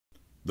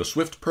The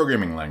Swift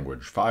Programming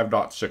Language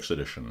 5.6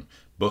 edition,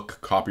 book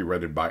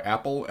copyrighted by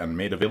Apple and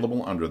made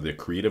available under the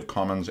Creative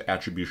Commons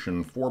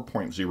Attribution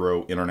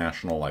 4.0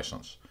 International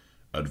License.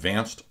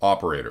 Advanced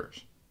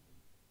Operators.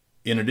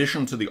 In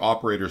addition to the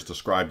operators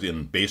described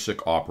in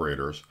Basic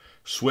Operators,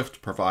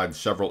 Swift provides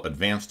several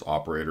advanced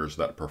operators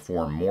that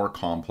perform more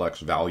complex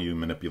value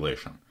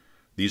manipulation.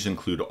 These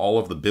include all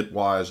of the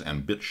bitwise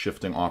and bit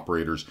shifting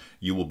operators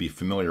you will be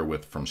familiar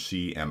with from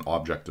C and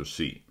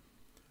Objective-C.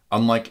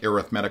 Unlike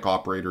arithmetic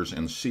operators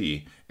in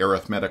C,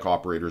 arithmetic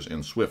operators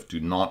in Swift do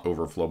not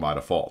overflow by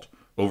default.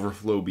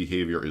 Overflow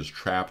behavior is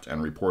trapped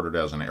and reported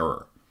as an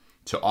error.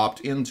 To opt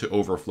into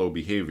overflow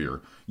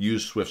behavior,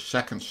 use Swift's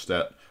second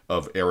set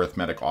of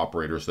arithmetic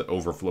operators that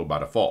overflow by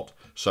default,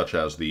 such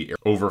as the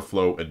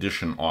overflow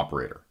addition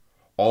operator.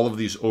 All of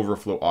these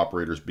overflow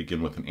operators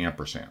begin with an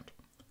ampersand.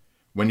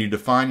 When you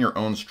define your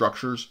own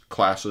structures,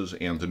 classes,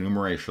 and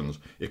enumerations,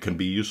 it can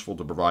be useful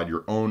to provide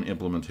your own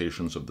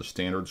implementations of the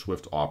standard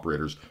Swift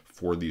operators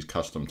for these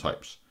custom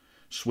types.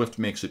 Swift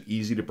makes it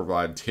easy to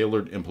provide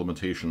tailored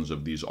implementations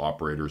of these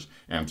operators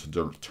and to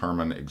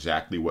determine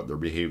exactly what their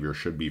behavior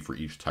should be for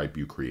each type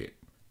you create.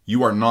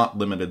 You are not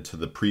limited to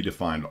the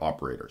predefined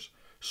operators.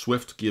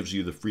 Swift gives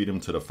you the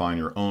freedom to define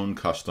your own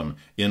custom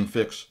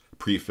infix,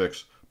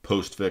 prefix,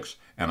 postfix,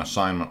 and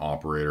assignment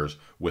operators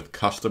with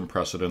custom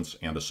precedence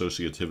and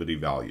associativity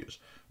values.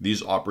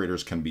 These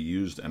operators can be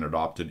used and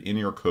adopted in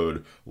your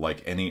code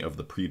like any of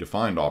the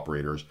predefined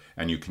operators,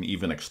 and you can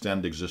even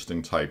extend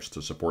existing types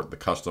to support the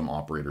custom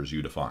operators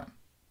you define.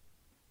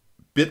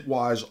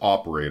 Bitwise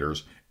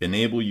operators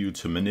enable you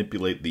to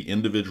manipulate the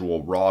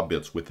individual raw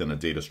bits within a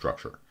data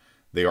structure.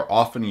 They are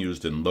often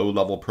used in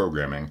low-level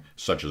programming,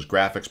 such as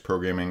graphics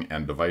programming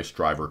and device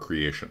driver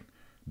creation.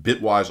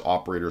 Bitwise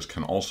operators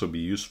can also be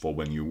useful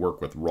when you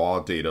work with raw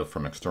data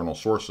from external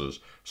sources,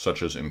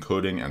 such as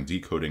encoding and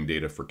decoding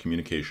data for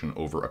communication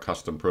over a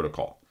custom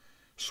protocol.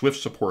 Swift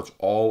supports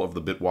all of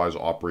the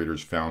bitwise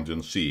operators found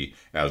in C,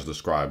 as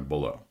described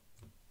below.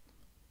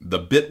 The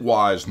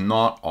Bitwise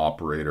NOT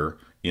operator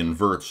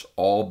inverts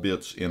all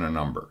bits in a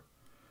number.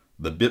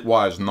 The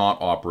Bitwise NOT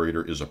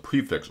operator is a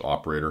prefix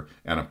operator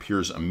and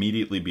appears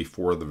immediately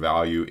before the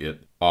value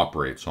it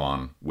operates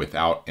on,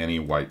 without any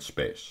white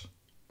space.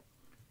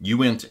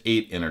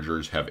 uint8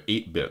 integers have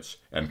 8 bits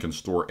and can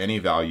store any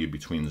value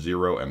between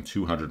 0 and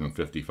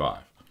 255.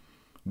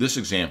 This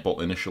example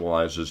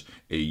initializes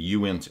a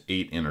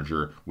uint8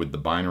 integer with the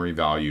binary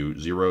value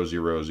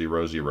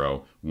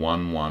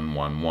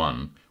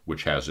 00001111,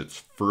 which has its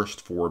first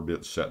 4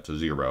 bits set to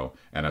 0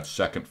 and its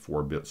second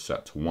 4 bits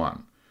set to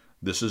 1.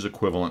 This is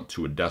equivalent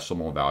to a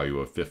decimal value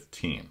of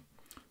 15.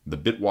 The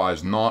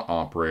Bitwise NOT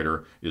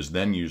operator is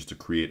then used to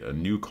create a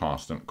new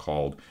constant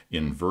called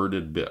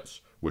inverted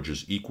bits, which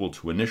is equal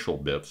to initial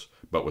bits,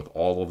 but with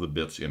all of the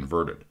bits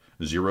inverted.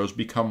 Zeros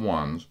become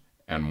ones,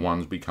 and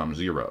ones become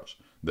zeros.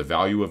 The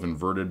value of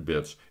inverted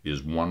bits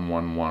is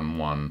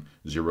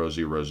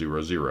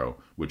 11110000,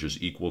 which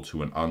is equal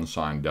to an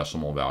unsigned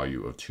decimal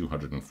value of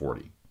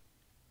 240.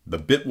 The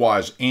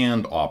Bitwise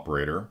AND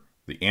operator,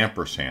 the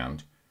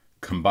ampersand,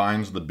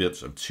 combines the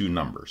bits of two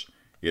numbers.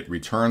 It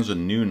returns a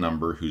new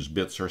number whose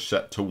bits are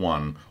set to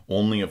 1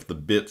 only if the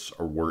bits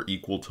were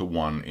equal to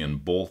 1 in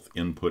both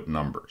input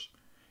numbers.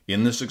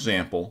 In this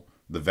example,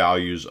 the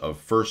values of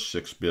first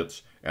 6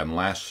 bits and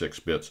last 6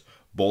 bits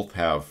both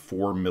have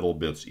 4 middle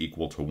bits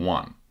equal to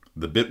 1.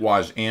 The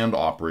Bitwise AND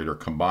operator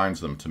combines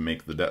them to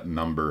make the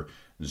number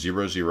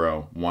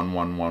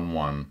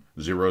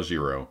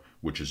 00111100,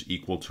 which is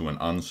equal to an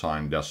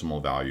unsigned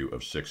decimal value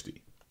of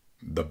 60.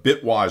 The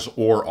Bitwise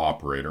OR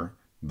operator,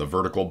 the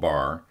vertical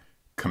bar,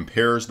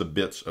 compares the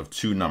bits of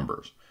two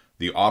numbers.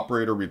 The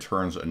operator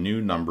returns a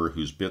new number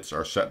whose bits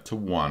are set to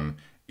 1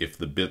 if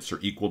the bits are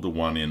equal to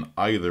 1 in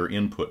either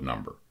input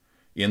number.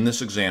 In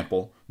this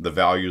example, the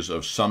values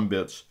of some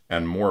bits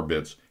and more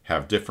bits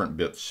have different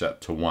bits set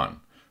to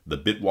 1. The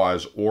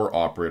Bitwise OR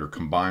operator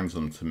combines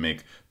them to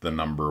make the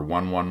number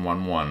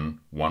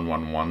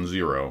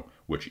 11111110,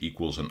 which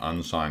equals an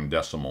unsigned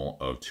decimal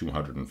of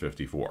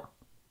 254.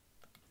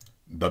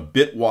 The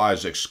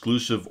Bitwise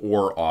exclusive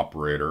OR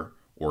operator,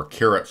 or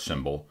caret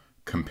symbol,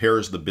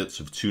 compares the bits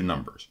of two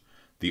numbers.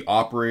 The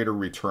operator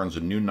returns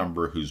a new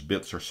number whose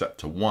bits are set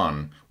to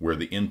 1 where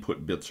the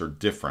input bits are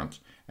different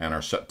and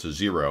are set to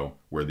 0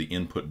 where the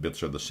input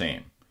bits are the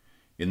same.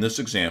 In this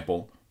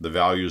example, the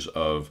values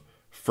of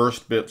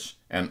first bits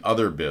and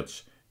other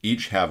bits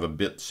each have a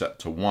bit set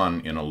to 1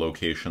 in a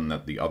location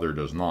that the other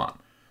does not.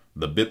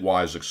 The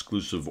Bitwise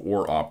exclusive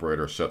OR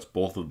operator sets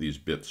both of these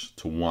bits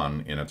to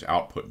 1 in its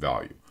output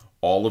value.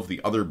 All of the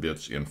other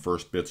bits in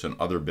first bits and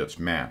other bits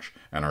match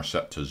and are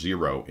set to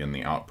 0 in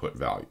the output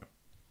value.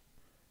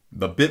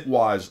 The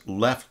Bitwise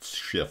left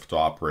shift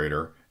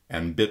operator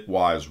and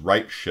Bitwise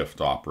right shift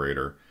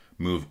operator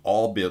move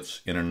all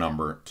bits in a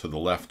number to the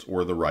left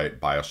or the right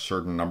by a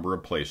certain number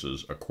of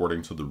places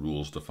according to the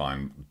rules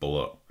defined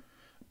below.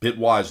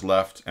 Bitwise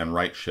left and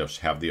right shifts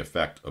have the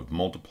effect of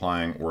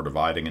multiplying or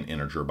dividing an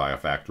integer by a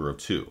factor of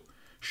 2.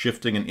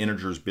 Shifting an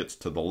integer's bits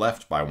to the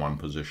left by 1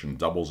 position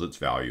doubles its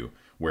value,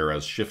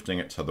 whereas shifting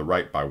it to the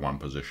right by 1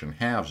 position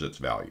halves its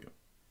value.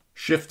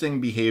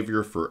 Shifting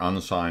behavior for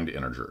unsigned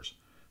integers.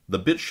 The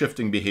bit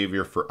shifting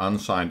behavior for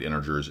unsigned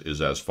integers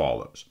is as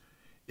follows.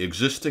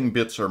 Existing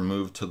bits are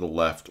moved to the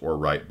left or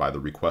right by the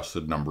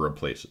requested number of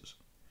places.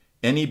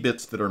 Any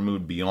bits that are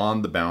moved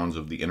beyond the bounds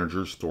of the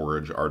integer's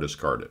storage are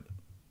discarded.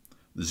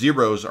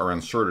 Zeros are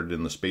inserted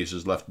in the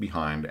spaces left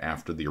behind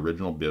after the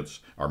original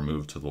bits are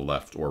moved to the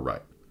left or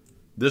right.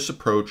 This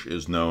approach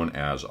is known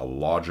as a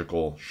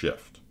logical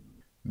shift.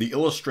 The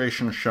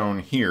illustration shown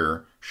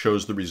here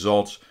shows the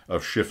results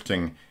of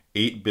shifting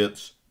 8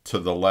 bits to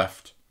the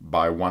left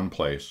by 1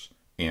 place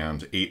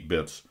and 8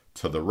 bits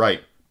to the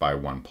right by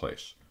 1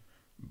 place.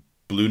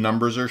 Blue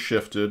numbers are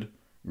shifted,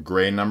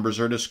 gray numbers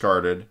are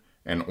discarded,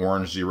 and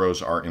orange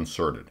zeros are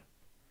inserted.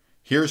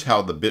 Here's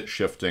how the bit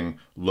shifting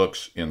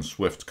looks in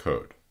Swift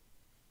code.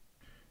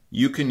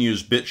 You can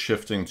use bit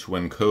shifting to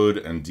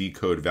encode and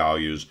decode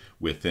values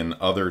within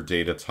other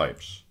data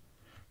types.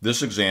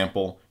 This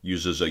example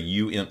uses a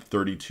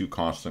uint32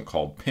 constant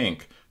called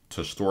pink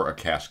to store a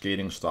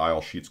cascading style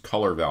sheet's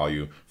color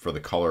value for the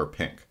color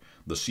pink.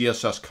 The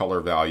CSS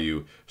color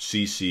value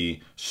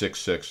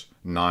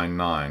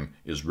CC6699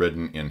 is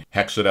written in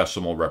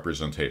hexadecimal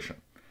representation.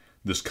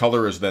 This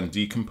color is then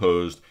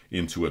decomposed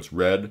into its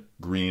red,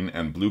 green,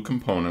 and blue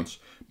components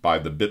by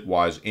the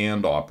bitwise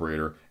AND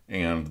operator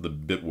and the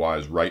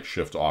bitwise right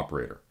shift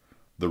operator.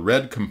 The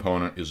red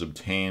component is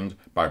obtained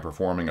by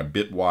performing a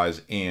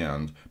bitwise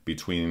AND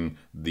between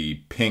the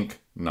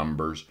pink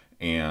numbers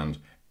and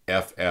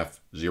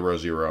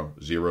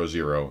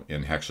FF0000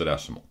 in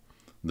hexadecimal.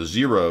 The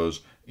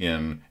zeros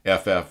in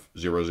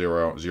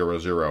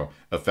FF0000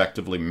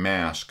 effectively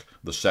mask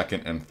the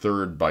second and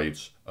third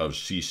bytes of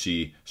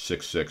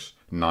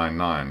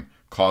CC6699,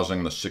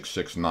 causing the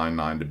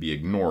 6699 to be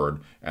ignored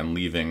and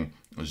leaving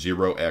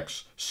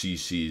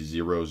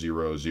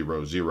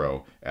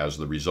 0xCC0000 as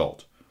the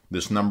result.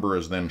 This number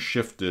is then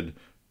shifted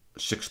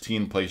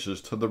 16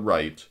 places to the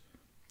right.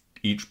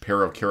 Each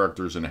pair of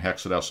characters in a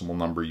hexadecimal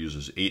number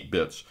uses 8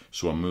 bits,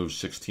 so a move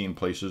 16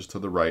 places to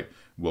the right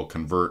will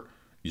convert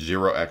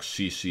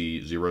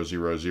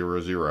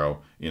 0xCC0000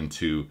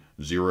 into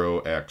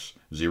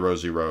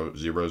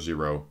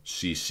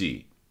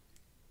 0x0000CC.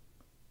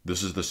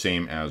 This is the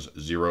same as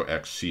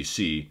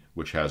 0xCC,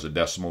 which has a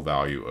decimal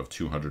value of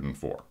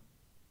 204.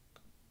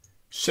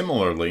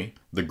 Similarly,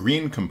 the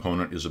green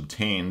component is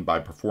obtained by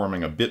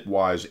performing a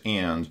bitwise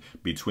AND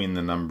between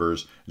the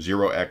numbers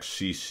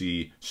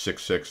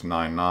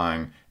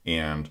 0xCC6699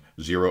 and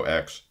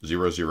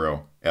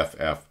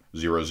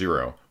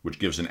 0x00FF00, which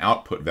gives an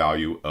output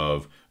value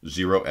of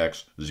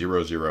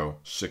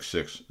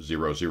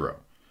 0x006600.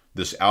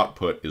 This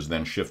output is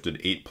then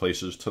shifted 8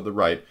 places to the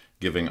right,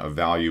 giving a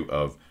value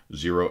of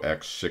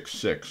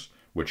 0x66,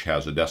 which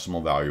has a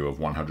decimal value of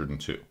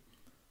 102.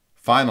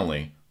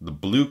 Finally, the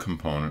blue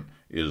component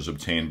is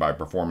obtained by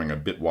performing a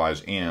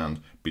bitwise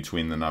AND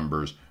between the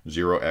numbers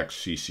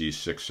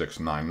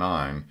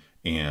 0xCC6699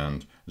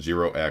 and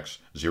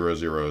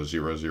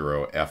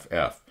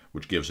 0x0000FF,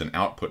 which gives an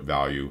output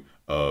value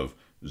of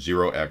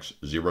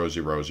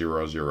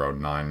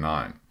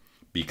 0x000099.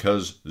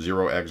 Because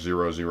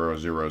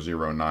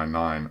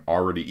 0x000099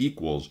 already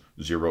equals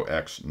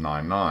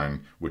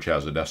 0x99, which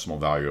has a decimal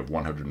value of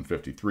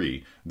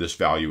 153, this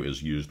value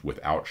is used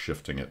without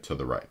shifting it to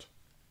the right.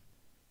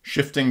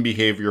 Shifting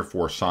behavior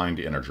for signed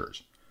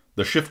integers.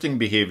 The shifting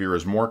behavior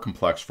is more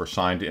complex for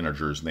signed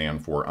integers than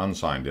for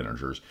unsigned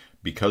integers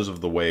because of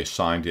the way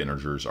signed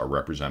integers are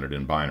represented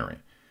in binary.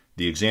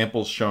 The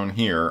examples shown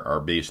here are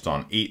based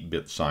on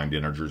 8-bit signed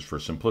integers for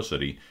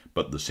simplicity,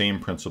 but the same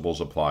principles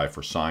apply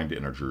for signed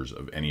integers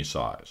of any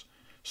size.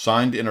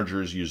 Signed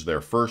integers use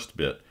their first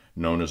bit,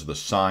 known as the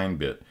sign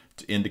bit,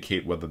 to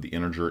indicate whether the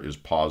integer is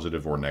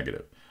positive or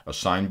negative. A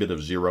sign bit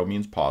of 0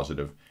 means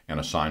positive, and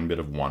a sign bit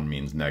of 1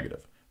 means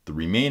negative. The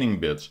remaining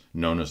bits,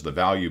 known as the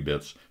value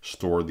bits,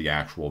 store the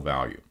actual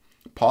value.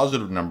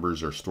 Positive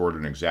numbers are stored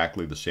in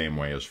exactly the same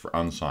way as for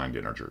unsigned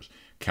integers,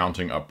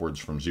 counting upwards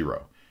from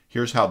 0.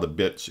 Here's how the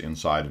bits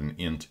inside an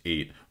int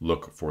 8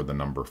 look for the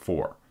number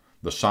 4.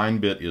 The sign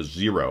bit is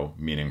 0,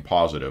 meaning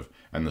positive,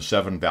 and the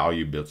 7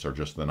 value bits are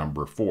just the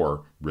number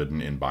 4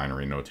 written in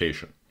binary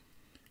notation.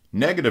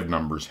 Negative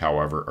numbers,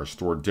 however, are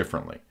stored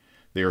differently.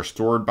 They are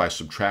stored by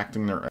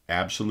subtracting their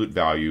absolute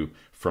value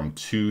from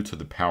 2 to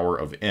the power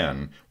of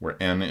n, where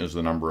n is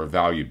the number of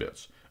value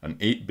bits. An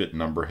 8-bit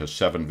number has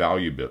 7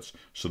 value bits,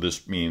 so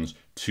this means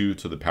 2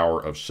 to the power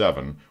of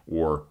 7,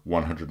 or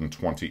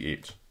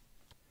 128.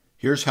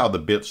 Here's how the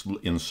bits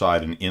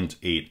inside an int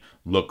 8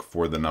 look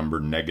for the number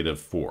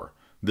 -4.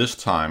 This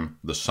time,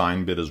 the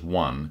sign bit is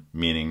 1,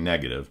 meaning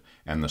negative,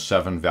 and the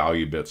 7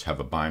 value bits have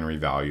a binary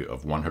value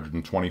of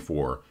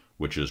 124,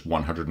 which is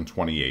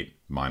 128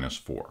 minus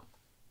 4.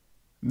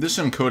 This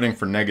encoding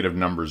for negative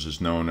numbers is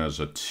known as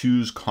a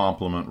 2's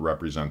complement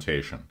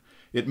representation.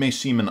 It may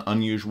seem an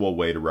unusual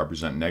way to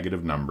represent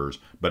negative numbers,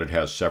 but it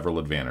has several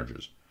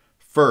advantages.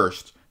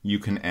 First, you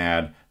can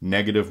add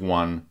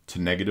 -1 to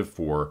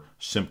 -4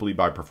 simply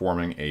by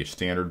performing a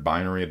standard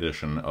binary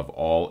addition of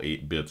all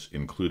 8 bits,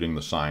 including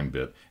the sign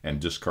bit, and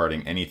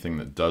discarding anything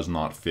that does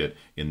not fit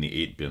in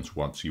the 8 bits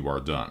once you are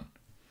done.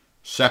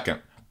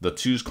 Second, the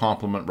 2's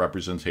complement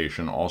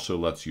representation also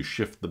lets you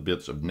shift the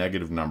bits of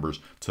negative numbers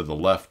to the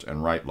left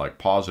and right like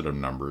positive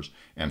numbers,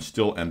 and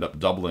still end up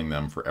doubling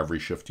them for every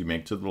shift you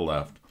make to the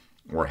left,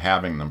 or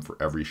halving them for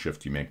every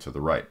shift you make to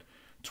the right.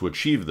 To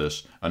achieve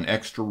this, an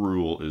extra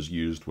rule is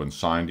used when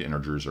signed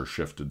integers are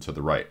shifted to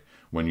the right.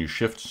 When you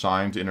shift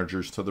signed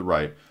integers to the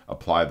right,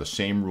 apply the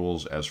same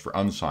rules as for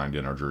unsigned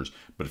integers,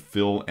 but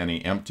fill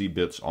any empty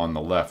bits on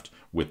the left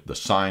with the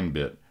sign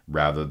bit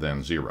rather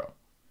than 0.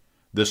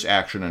 This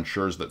action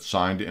ensures that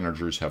signed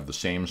integers have the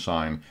same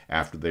sign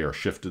after they are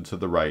shifted to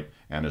the right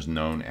and is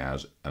known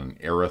as an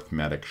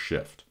arithmetic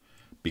shift.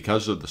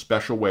 Because of the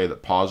special way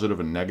that positive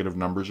and negative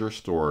numbers are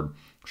stored,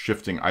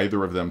 shifting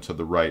either of them to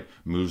the right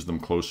moves them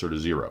closer to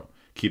 0.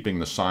 Keeping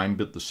the sign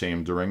bit the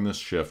same during this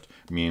shift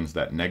means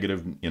that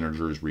negative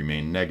integers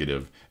remain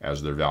negative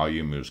as their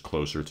value moves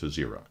closer to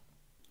 0.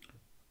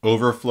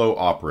 Overflow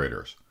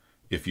operators.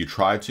 If you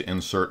try to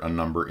insert a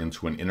number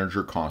into an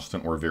integer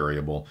constant or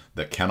variable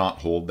that cannot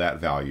hold that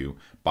value,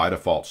 by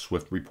default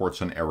Swift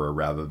reports an error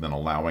rather than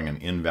allowing an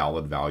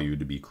invalid value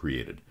to be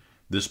created.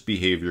 This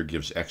behavior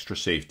gives extra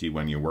safety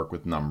when you work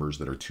with numbers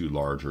that are too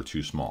large or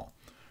too small.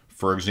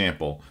 For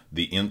example,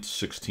 the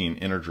int16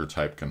 integer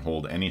type can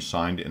hold any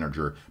signed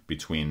integer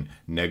between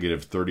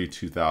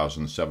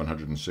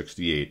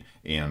 -32,768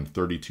 and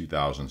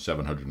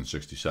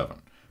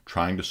 32,767.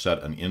 Trying to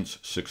set an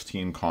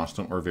int16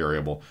 constant or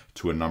variable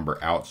to a number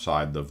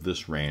outside of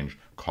this range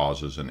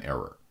causes an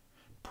error.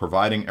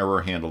 Providing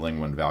error handling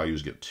when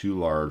values get too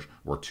large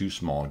or too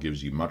small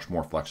gives you much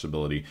more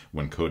flexibility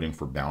when coding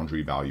for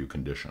boundary value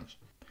conditions.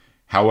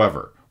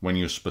 However, when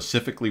you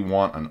specifically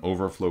want an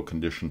overflow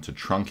condition to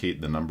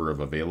truncate the number of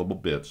available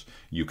bits,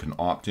 you can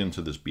opt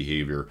into this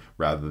behavior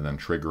rather than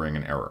triggering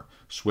an error.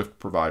 Swift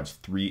provides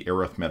 3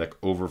 arithmetic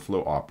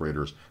overflow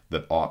operators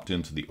that opt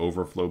into the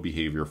overflow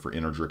behavior for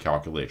integer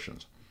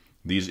calculations.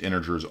 These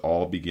integers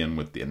all begin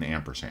with an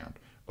ampersand.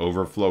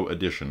 Overflow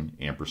addition,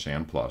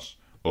 ampersand plus,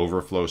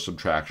 overflow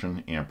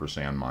subtraction,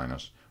 ampersand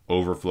minus,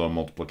 overflow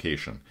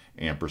multiplication,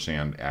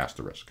 ampersand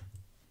asterisk.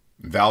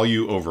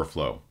 Value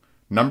overflow.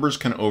 Numbers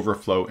can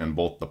overflow in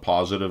both the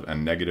positive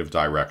and negative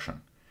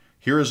direction.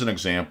 Here is an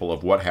example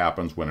of what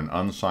happens when an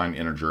unsigned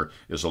integer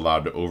is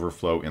allowed to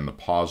overflow in the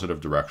positive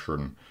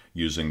direction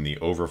using the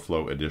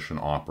overflow addition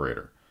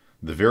operator.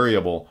 The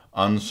variable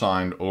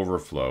unsigned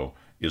overflow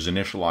is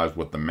initialized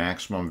with the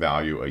maximum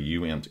value a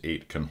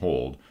uint8 can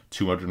hold,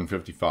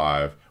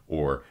 255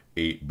 or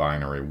 8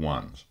 binary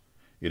ones.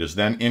 It is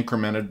then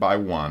incremented by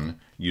 1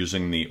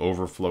 using the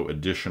overflow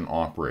addition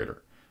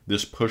operator.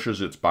 This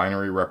pushes its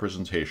binary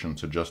representation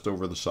to just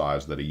over the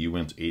size that a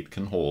uint8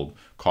 can hold,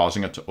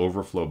 causing it to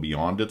overflow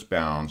beyond its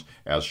bounds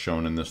as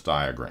shown in this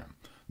diagram.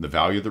 The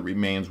value that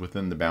remains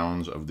within the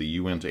bounds of the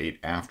uint8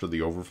 after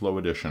the overflow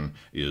addition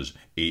is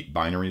 8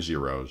 binary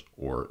zeros,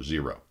 or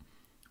 0.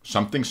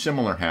 Something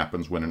similar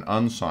happens when an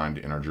unsigned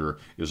integer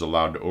is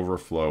allowed to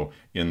overflow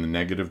in the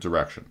negative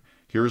direction.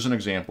 Here is an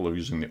example of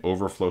using the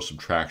overflow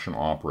subtraction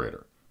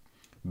operator.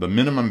 The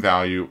minimum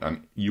value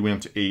an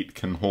uint8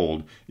 can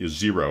hold is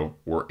 0,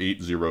 or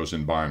 8 zeros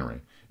in binary.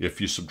 If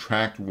you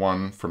subtract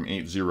 1 from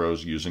 8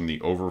 zeros using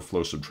the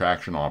overflow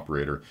subtraction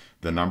operator,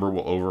 the number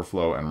will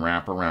overflow and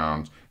wrap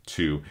around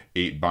to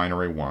 8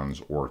 binary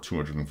ones, or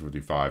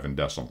 255 in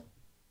decimal.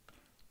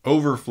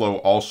 Overflow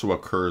also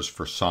occurs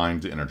for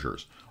signed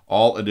integers.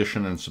 All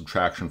addition and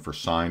subtraction for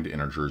signed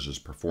integers is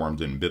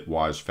performed in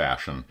bitwise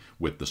fashion,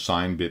 with the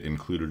sign bit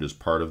included as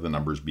part of the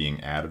numbers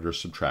being added or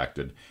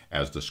subtracted,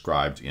 as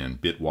described in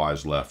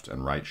bitwise left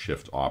and right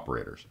shift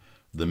operators.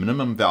 The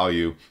minimum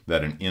value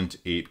that an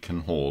int8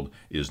 can hold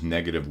is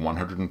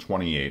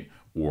 -128,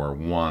 or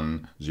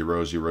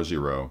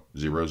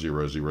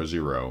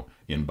 1,000,000,000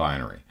 in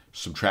binary.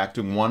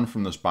 Subtracting 1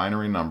 from this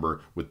binary number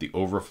with the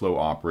overflow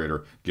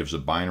operator gives a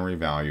binary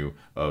value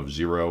of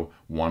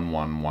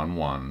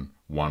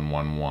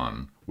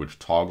 011111111, which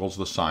toggles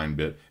the sign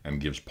bit and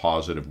gives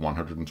positive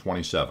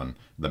 127,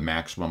 the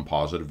maximum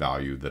positive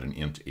value that an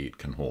int8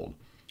 can hold.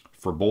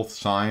 For both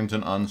signed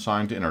and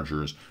unsigned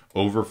integers,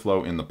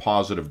 overflow in the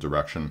positive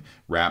direction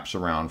wraps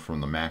around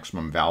from the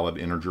maximum valid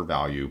integer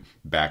value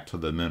back to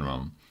the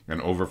minimum,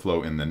 and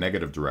overflow in the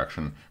negative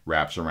direction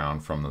wraps around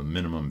from the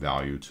minimum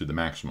value to the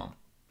maximum.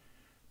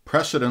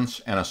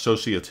 Precedence and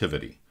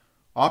associativity.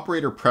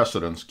 Operator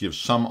precedence gives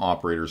some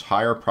operators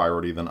higher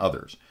priority than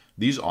others.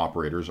 These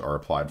operators are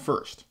applied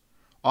first.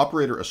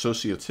 Operator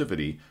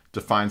associativity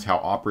defines how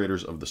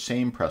operators of the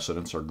same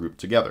precedence are grouped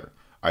together,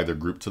 either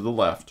grouped to the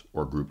left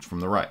or grouped from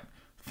the right.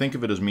 Think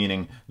of it as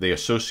meaning they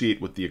associate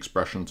with the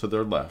expression to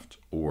their left,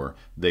 or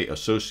they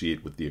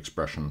associate with the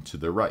expression to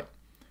their right.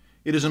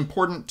 It is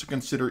important to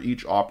consider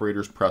each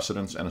operator's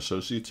precedence and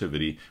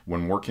associativity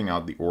when working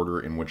out the order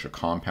in which a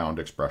compound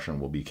expression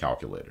will be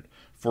calculated.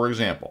 For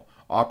example,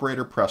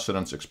 operator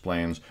precedence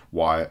explains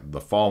why the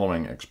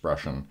following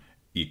expression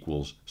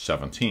equals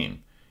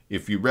 17.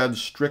 If you read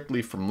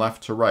strictly from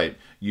left to right,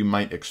 you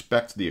might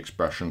expect the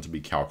expression to be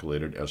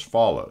calculated as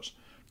follows.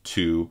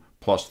 2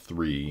 plus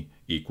 3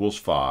 equals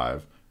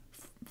 5,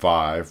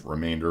 5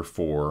 remainder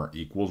 4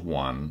 equals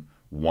 1,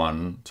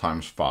 1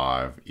 times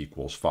 5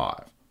 equals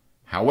 5.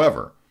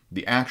 However,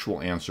 the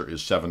actual answer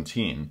is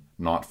 17,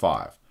 not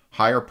 5.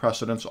 Higher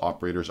precedence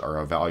operators are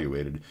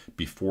evaluated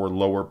before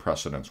lower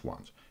precedence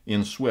ones.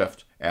 In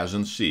Swift, as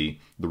in C,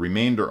 the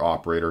remainder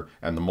operator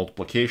and the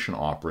multiplication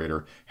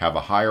operator have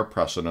a higher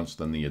precedence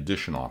than the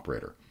addition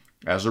operator.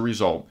 As a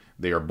result,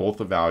 they are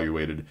both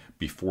evaluated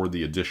before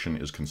the addition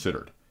is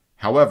considered.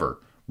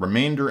 However,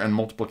 remainder and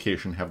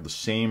multiplication have the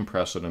same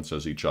precedence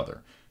as each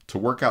other. To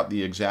work out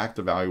the exact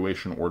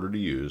evaluation order to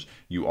use,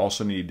 you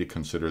also need to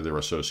consider their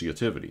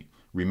associativity.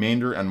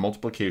 Remainder and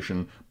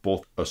multiplication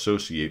both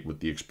associate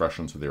with the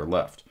expression to their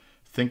left.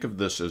 Think of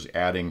this as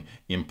adding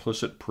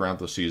implicit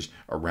parentheses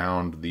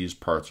around these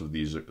parts of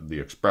the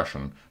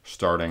expression,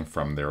 starting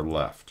from their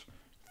left.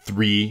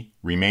 3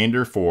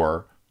 remainder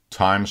 4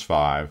 times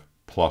 5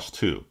 plus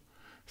 2.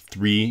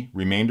 3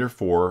 remainder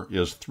 4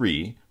 is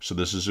 3, so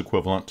this is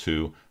equivalent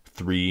to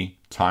 3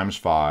 times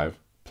 5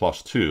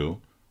 plus 2,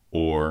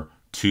 or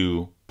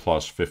 2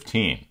 plus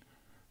 15.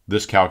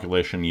 This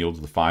calculation yields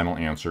the final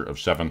answer of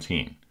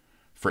 17.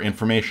 For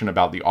information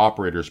about the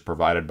operators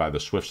provided by the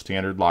Swift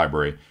Standard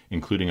Library,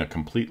 including a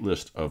complete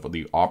list of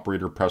the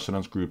operator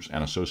precedence groups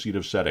and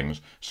associative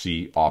settings,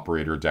 see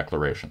Operator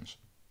Declarations.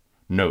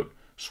 Note,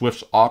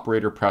 Swift's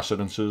operator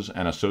precedences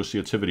and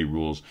associativity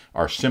rules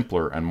are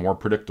simpler and more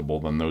predictable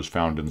than those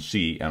found in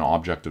C and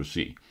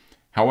Objective-C.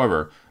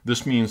 However,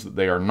 this means that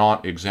they are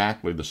not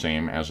exactly the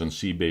same as in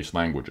C-based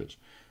languages.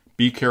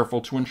 Be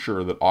careful to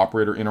ensure that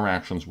operator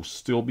interactions will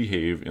still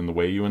behave in the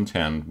way you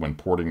intend when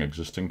porting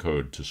existing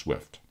code to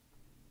Swift.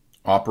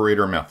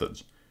 Operator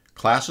methods.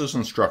 Classes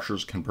and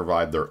structures can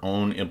provide their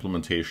own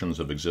implementations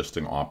of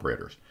existing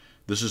operators.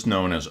 This is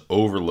known as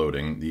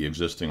overloading the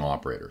existing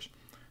operators.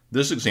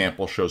 This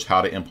example shows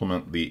how to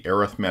implement the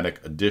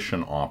arithmetic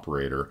addition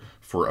operator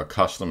for a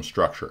custom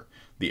structure.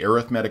 The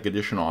arithmetic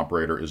addition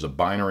operator is a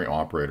binary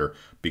operator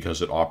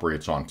because it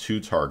operates on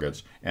two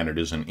targets, and it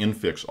is an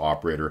infix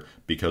operator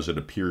because it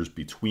appears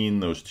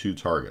between those two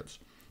targets.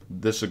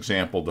 This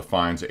example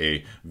defines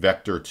a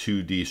vector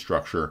 2D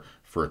structure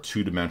for a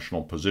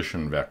two-dimensional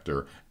position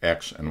vector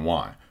x and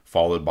y,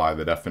 followed by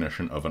the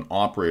definition of an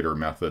operator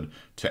method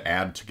to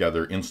add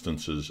together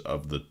instances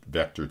of the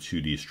vector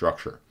 2D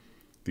structure.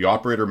 The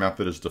operator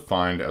method is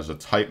defined as a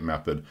type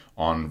method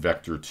on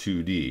vector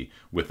 2D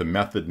with a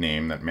method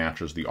name that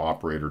matches the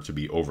operator to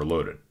be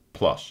overloaded,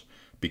 plus.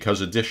 Because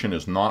addition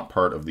is not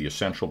part of the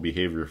essential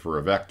behavior for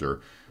a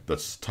vector, the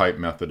type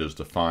method is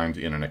defined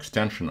in an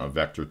extension of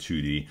vector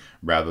 2D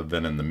rather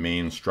than in the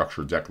main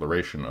structure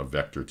declaration of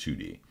vector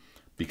 2D.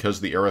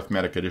 Because the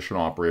arithmetic addition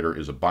operator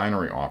is a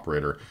binary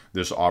operator,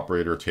 this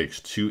operator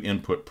takes two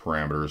input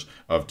parameters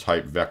of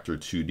type vector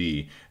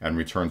 2D and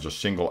returns a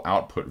single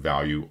output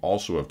value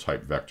also of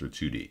type vector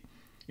 2D.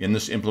 In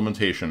this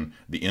implementation,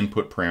 the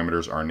input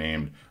parameters are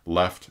named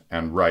left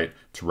and right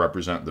to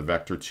represent the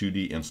vector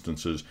 2D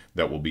instances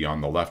that will be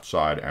on the left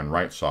side and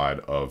right side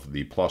of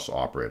the plus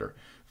operator.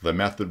 The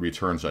method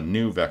returns a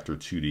new vector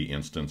 2D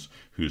instance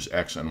whose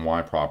x and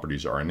y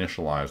properties are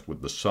initialized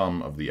with the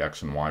sum of the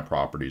x and y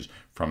properties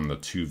from the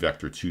two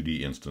vector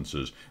 2D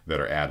instances that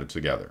are added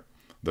together.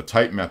 The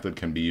type method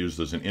can be used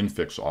as an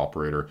infix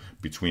operator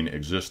between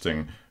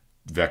existing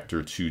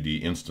vector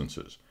 2D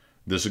instances.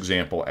 This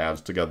example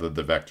adds together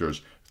the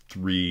vectors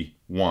 3,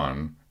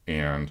 1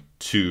 and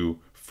 2,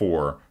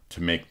 4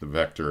 to make the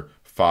vector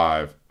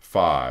 5,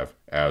 5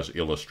 as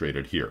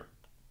illustrated here.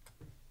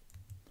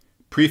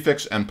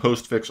 Prefix and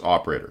postfix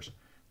operators.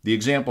 The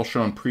example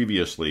shown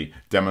previously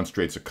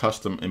demonstrates a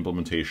custom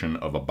implementation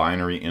of a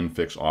binary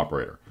infix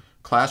operator.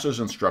 Classes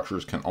and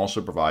structures can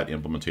also provide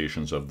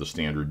implementations of the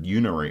standard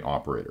unary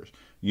operators.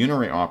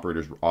 Unary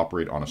operators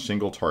operate on a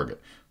single target.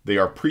 They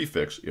are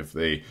prefix if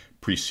they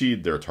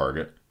precede their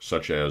target,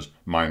 such as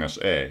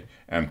 -a,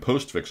 and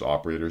postfix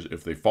operators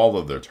if they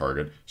follow their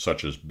target,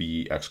 such as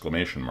B!!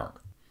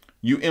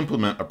 You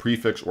implement a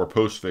prefix or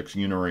postfix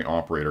unary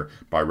operator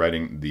by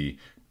writing the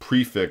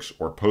prefix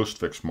or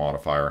postfix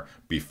modifier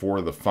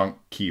before the func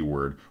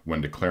keyword when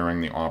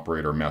declaring the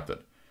operator method.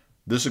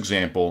 This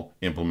example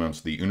implements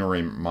the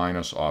unary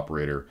minus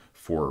operator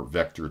for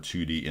vector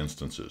 2D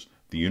instances.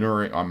 The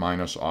unary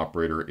minus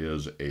operator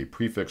is a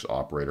prefix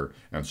operator,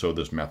 and so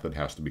this method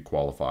has to be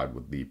qualified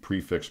with the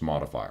prefix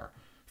modifier.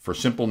 For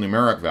simple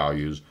numeric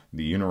values,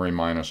 the unary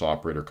minus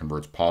operator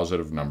converts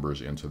positive numbers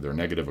into their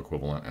negative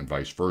equivalent and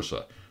vice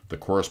versa. The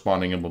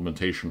corresponding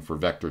implementation for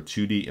vector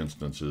 2D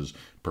instances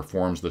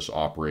performs this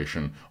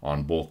operation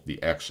on both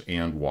the x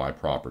and y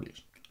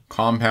properties.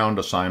 Compound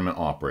assignment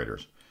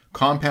operators.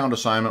 Compound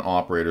assignment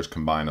operators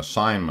combine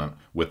assignment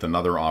with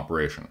another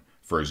operation.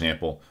 For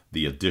example,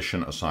 the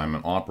addition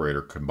assignment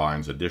operator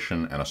combines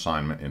addition and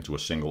assignment into a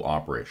single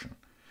operation.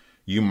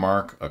 You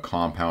mark a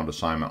compound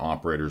assignment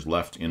operator's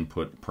left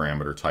input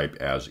parameter type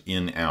as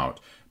in-out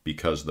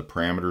because the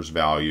parameter's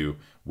value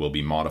will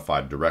be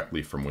modified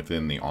directly from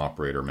within the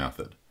operator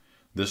method.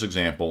 This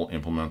example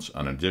implements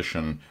an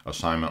addition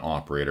assignment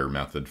operator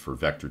method for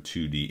vector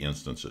 2D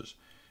instances.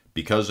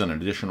 Because an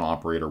addition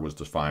operator was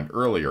defined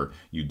earlier,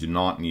 you do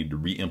not need to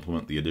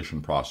re-implement the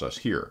addition process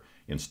here.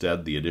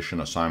 Instead, the addition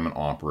assignment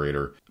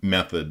operator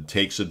method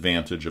takes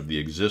advantage of the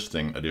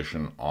existing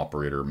addition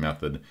operator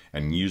method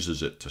and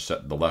uses it to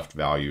set the left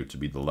value to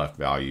be the left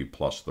value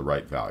plus the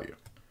right value.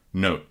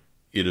 Note,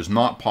 it is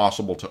not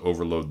possible to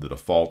overload the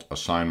default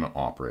assignment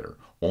operator.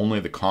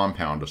 Only the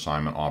compound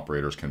assignment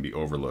operators can be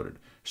overloaded.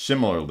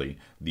 Similarly,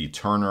 the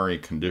ternary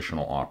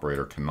conditional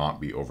operator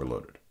cannot be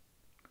overloaded.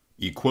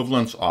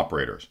 Equivalence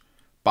operators.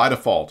 By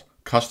default,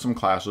 custom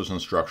classes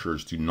and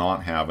structures do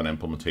not have an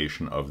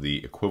implementation of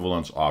the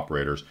equivalence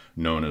operators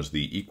known as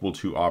the equal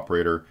to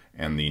operator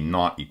and the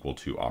not equal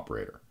to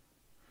operator.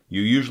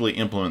 You usually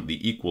implement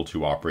the equal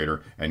to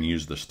operator and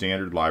use the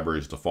standard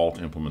library's default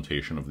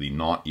implementation of the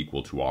not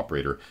equal to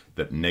operator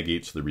that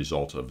negates the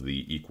result of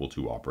the equal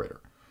to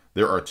operator.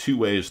 There are two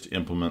ways to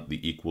implement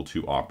the equal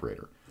to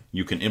operator.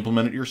 You can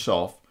implement it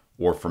yourself,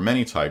 or for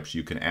many types,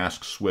 you can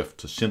ask Swift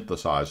to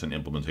synthesize an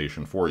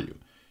implementation for you.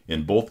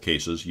 In both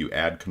cases, you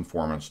add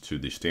conformance to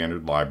the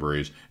standard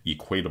library's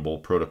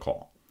equatable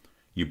protocol.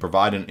 You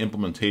provide an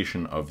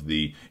implementation of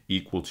the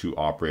equal to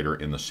operator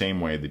in the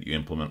same way that you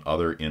implement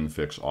other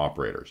infix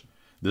operators.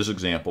 This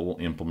example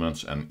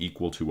implements an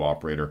equal to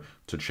operator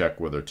to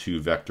check whether two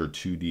vector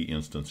 2D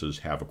instances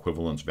have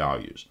equivalence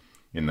values.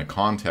 In the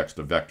context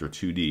of vector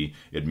 2D,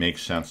 it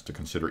makes sense to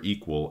consider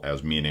equal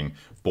as meaning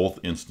both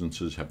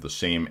instances have the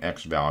same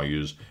x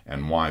values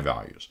and y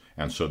values,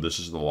 and so this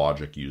is the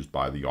logic used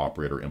by the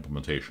operator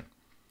implementation.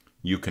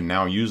 You can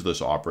now use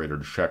this operator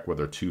to check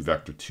whether two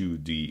vector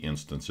 2D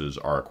instances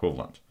are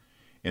equivalent.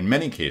 In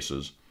many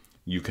cases,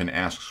 you can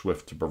ask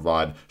Swift to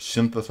provide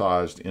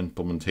synthesized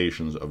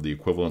implementations of the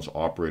equivalence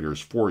operators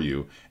for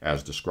you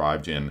as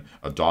described in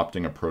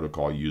Adopting a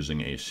Protocol Using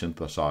a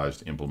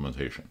Synthesized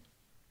Implementation.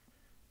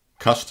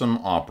 Custom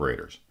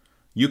operators.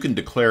 You can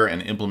declare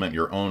and implement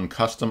your own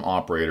custom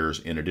operators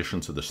in addition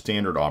to the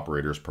standard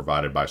operators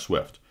provided by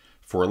Swift.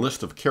 For a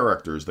list of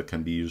characters that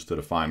can be used to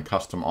define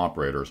custom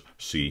operators,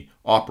 see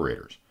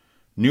Operators.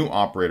 New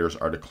operators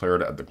are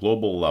declared at the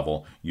global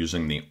level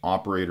using the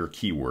operator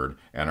keyword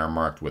and are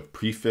marked with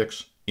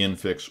prefix,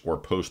 infix, or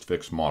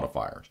postfix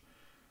modifiers.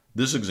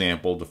 This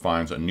example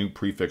defines a new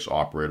prefix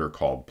operator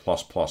called +++.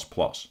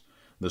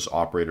 This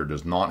operator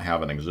does not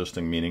have an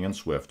existing meaning in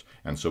Swift,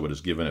 and so it is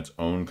given its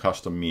own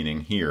custom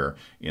meaning here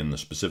in the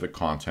specific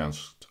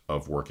context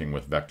of working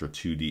with vector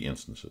 2D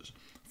instances.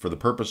 For the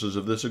purposes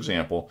of this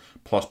example,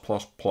 +++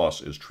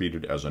 is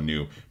treated as a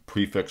new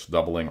prefix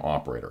doubling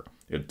operator.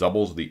 It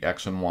doubles the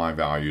x and y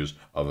values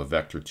of a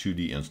vector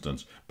 2D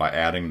instance by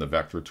adding the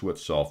vector to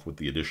itself with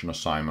the addition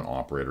assignment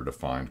operator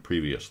defined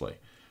previously.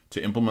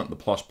 To implement the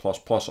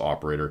 +++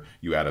 operator,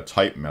 you add a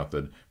type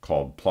method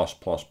called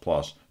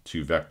 +++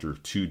 to vector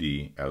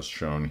 2D as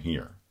shown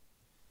here.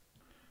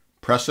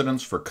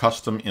 Precedence for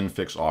custom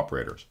infix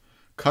operators.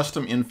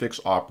 Custom infix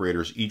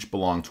operators each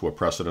belong to a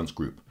precedence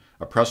group.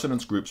 A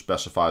precedence group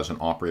specifies an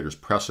operator's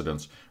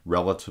precedence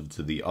relative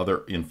to the other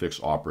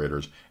infix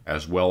operators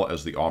as well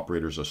as the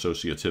operator's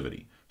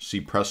associativity.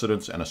 See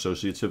Precedence and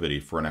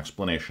Associativity for an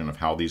explanation of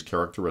how these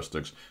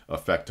characteristics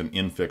affect an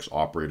infix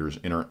operator's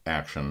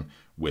interaction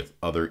with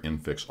other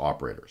infix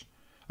operators.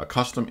 A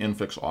custom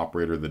infix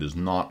operator that is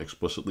not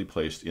explicitly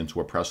placed into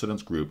a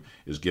precedence group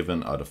is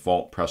given a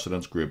default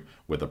precedence group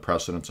with a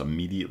precedence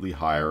immediately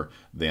higher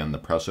than the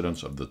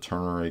precedence of the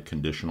ternary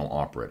conditional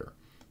operator.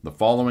 The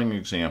following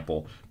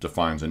example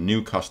defines a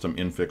new custom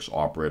infix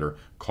operator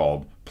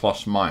called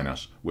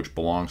 +-, which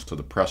belongs to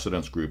the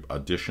precedence group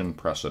addition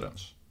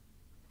precedence.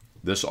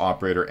 This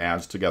operator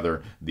adds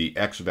together the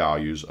x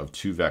values of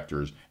two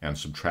vectors and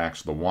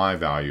subtracts the y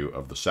value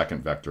of the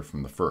second vector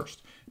from the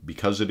first.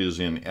 Because it is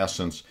in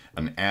essence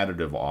an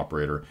additive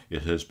operator,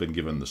 it has been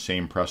given the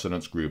same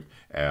precedence group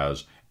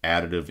as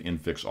additive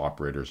infix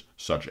operators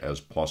such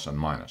as plus and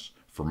minus.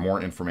 For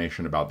more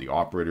information about the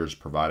operators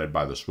provided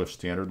by the Swift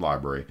Standard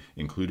Library,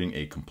 including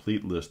a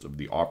complete list of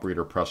the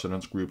operator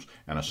precedence groups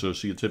and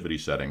associativity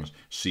settings,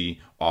 see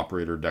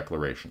Operator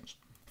Declarations.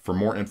 For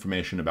more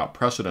information about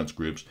precedence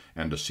groups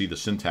and to see the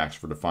syntax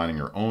for defining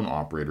your own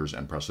operators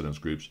and precedence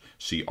groups,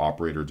 see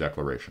Operator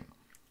Declaration.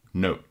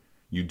 Note,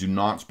 you do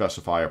not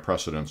specify a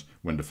precedence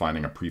when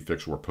defining a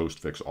prefix or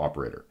postfix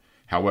operator.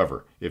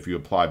 However, if you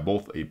apply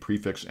both a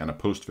prefix and a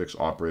postfix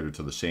operator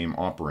to the same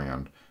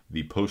operand,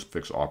 the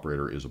postfix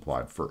operator is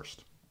applied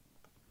first.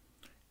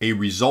 A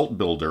result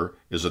builder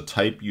is a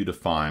type you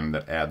define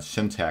that adds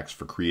syntax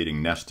for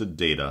creating nested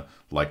data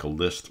like a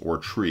list or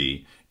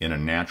tree in a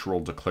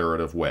natural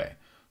declarative way.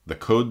 The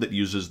code that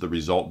uses the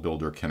result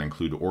builder can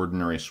include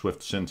ordinary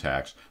Swift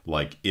syntax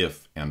like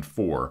if and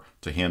for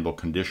to handle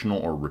conditional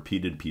or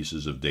repeated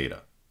pieces of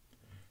data.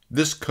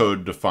 This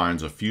code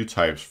defines a few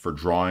types for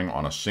drawing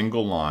on a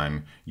single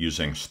line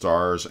using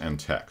stars and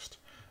text.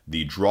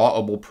 The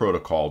drawable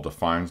protocol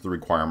defines the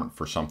requirement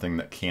for something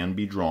that can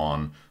be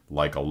drawn,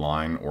 like a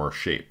line or a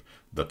shape.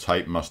 The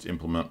type must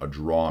implement a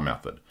draw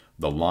method.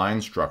 The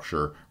line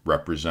structure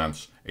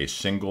represents a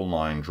single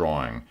line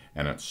drawing,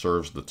 and it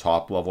serves the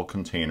top-level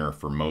container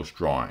for most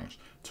drawings.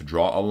 To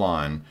draw a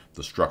line,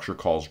 the structure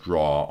calls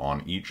draw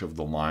on each of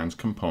the line's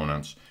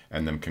components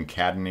and then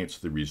concatenates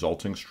the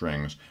resulting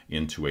strings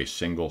into a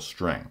single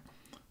string.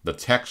 The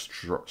text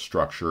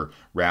structure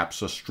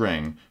wraps a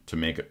string to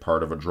make it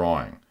part of a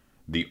drawing.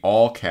 The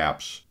all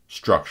caps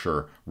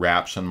structure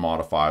wraps and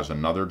modifies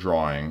another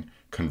drawing,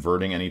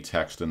 converting any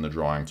text in the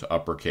drawing to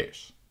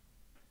uppercase.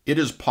 It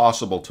is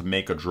possible to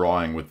make a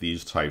drawing with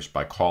these types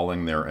by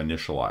calling their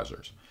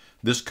initializers.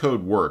 This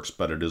code works,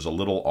 but it is a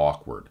little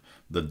awkward.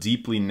 The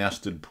deeply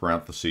nested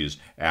parentheses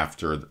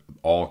after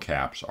all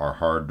caps are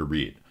hard to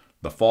read.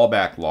 The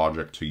fallback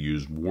logic to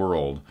use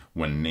world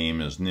when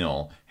name is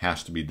nil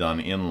has to be done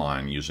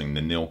inline using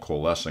the nil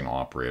coalescing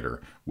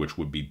operator, which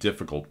would be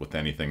difficult with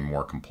anything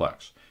more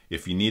complex.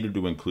 If you needed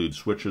to include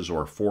switches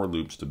or for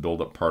loops to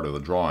build up part of the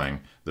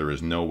drawing, there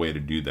is no way to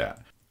do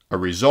that. A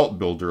result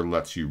builder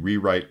lets you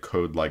rewrite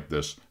code like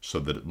this so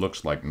that it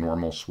looks like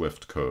normal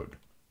Swift code.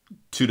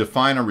 To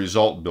define a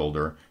result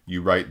builder,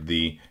 you write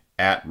the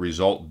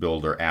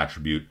 @resultBuilder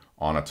attribute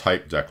on a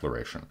type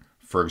declaration.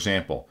 For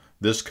example,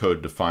 this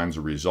code defines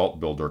a result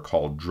builder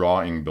called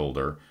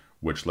drawingBuilder,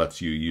 which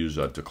lets you use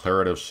a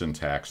declarative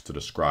syntax to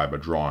describe a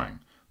drawing.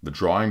 The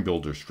drawing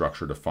builder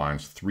structure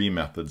defines 3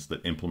 methods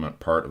that implement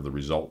part of the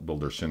result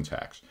builder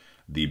syntax.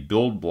 The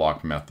build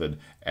block method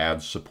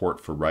adds support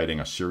for writing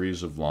a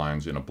series of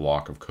lines in a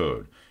block of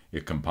code.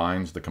 It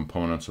combines the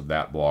components of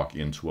that block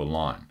into a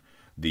line.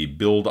 The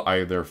build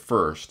either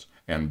first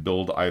and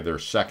build either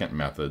second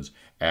methods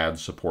add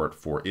support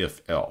for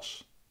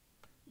if-else.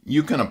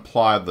 You can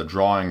apply the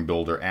drawing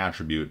builder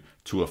attribute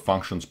to a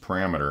function's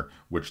parameter,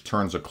 which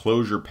turns a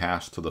closure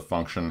passed to the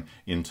function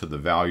into the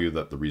value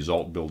that the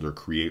result builder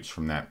creates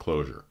from that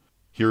closure.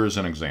 Here is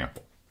an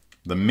example.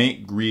 The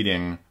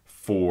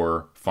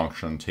makeGreeting_for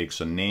function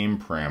takes a name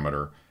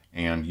parameter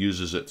and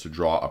uses it to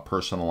draw a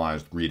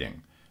personalized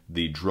greeting.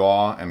 The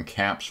draw and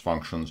caps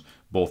functions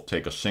both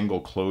take a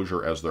single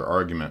closure as their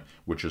argument,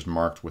 which is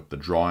marked with the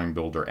drawing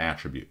builder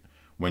attribute.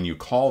 When you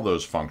call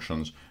those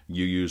functions,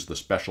 you use the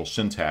special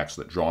syntax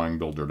that drawing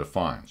builder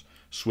defines.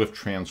 Swift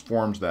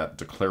transforms that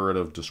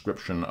declarative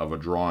description of a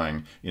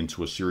drawing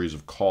into a series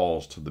of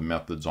calls to the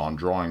methods on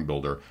drawing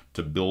builder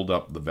to build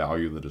up the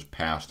value that is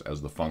passed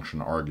as the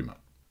function argument.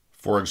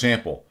 For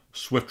example,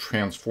 Swift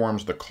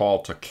transforms the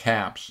call to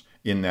caps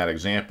in that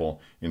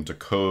example into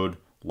code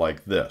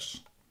like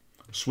this.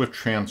 Swift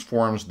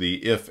transforms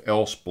the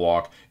if-else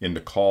block into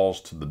calls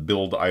to the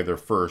build either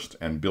first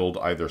and build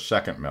either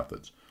second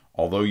methods.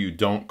 Although you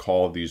don't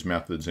call these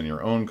methods in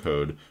your own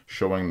code,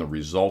 showing the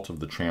result of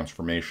the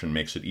transformation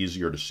makes it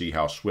easier to see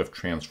how Swift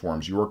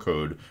transforms your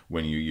code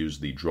when you use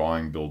the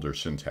drawing builder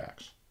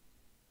syntax.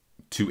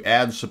 To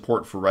add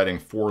support for writing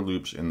for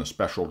loops in the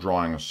special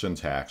drawing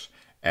syntax,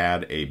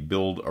 add a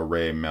build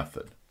array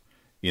method.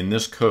 In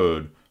this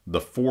code,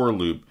 the for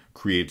loop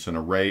creates an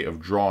array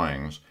of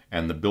drawings,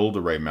 and the build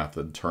array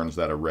method turns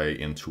that array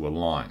into a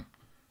line.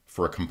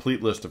 For a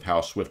complete list of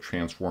how Swift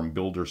transformed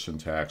builder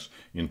syntax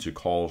into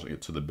calls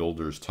to the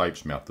builder's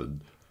types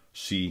method,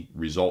 see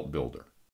result builder.